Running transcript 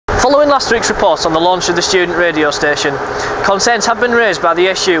Following last week's report on the launch of the student radio station, concerns have been raised by the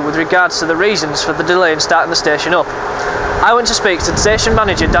EHU with regards to the reasons for the delay in starting the station up. I went to speak to station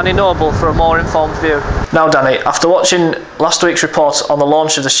manager Danny Noble for a more informed view. Now Danny, after watching last week's report on the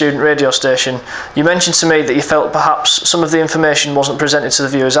launch of the student radio station, you mentioned to me that you felt perhaps some of the information wasn't presented to the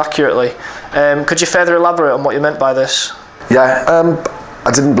viewers accurately. Could you further elaborate on what you meant by this? Yeah, I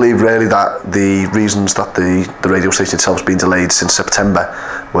didn't believe really that the reasons that the radio station itself has been delayed since September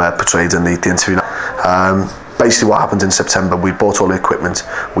were portrayed in the interview. Basically what happened in September, we bought all the equipment,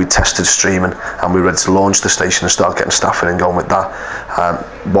 we tested streaming and we were ready to launch the station and start getting staff in and going with that.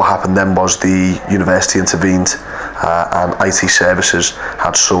 What happened then was the university intervened and IT services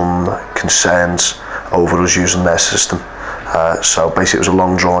had some concerns over us using their system. So basically it was a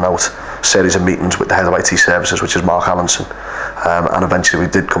long drawn out series of meetings with the head of IT services, which is Mark Allenson, and eventually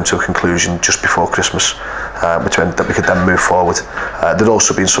we did come to a conclusion just before Christmas, which meant that we could then move forward. There'd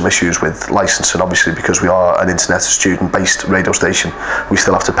also been some issues with licensing, obviously because we are an internet student based radio station, we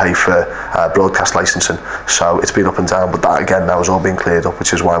still have to pay for broadcast licensing, so it's been up and down, but that again now has all been cleared up,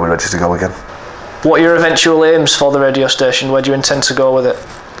 which is why we're ready to go again. What are your eventual aims for the radio station? Where do you intend to go with it?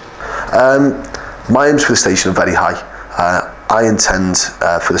 My aims for the station are very high. I intend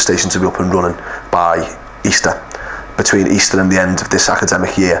for the station to be up and running by Easter, between Easter and the end of this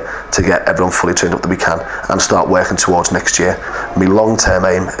academic year, to get everyone fully trained up that we can and start working towards next year. My long-term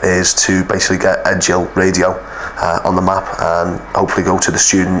aim is to basically get EHU radio on the map and hopefully go to the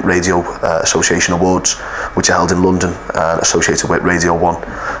Student Radio Association Awards, which are held in London and associated with Radio 1,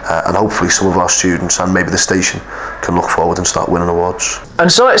 and hopefully some of our students and maybe the station can look forward and start winning awards.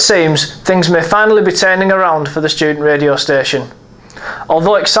 And so it seems things may finally be turning around for the student radio station.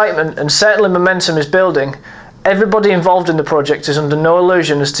 Although excitement and certainly momentum is building, everybody involved in the project is under no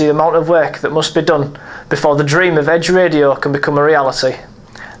illusion as to the amount of work that must be done before the dream of Edge Radio can become a reality.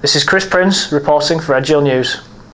 This is Chris Prince reporting for EHU News.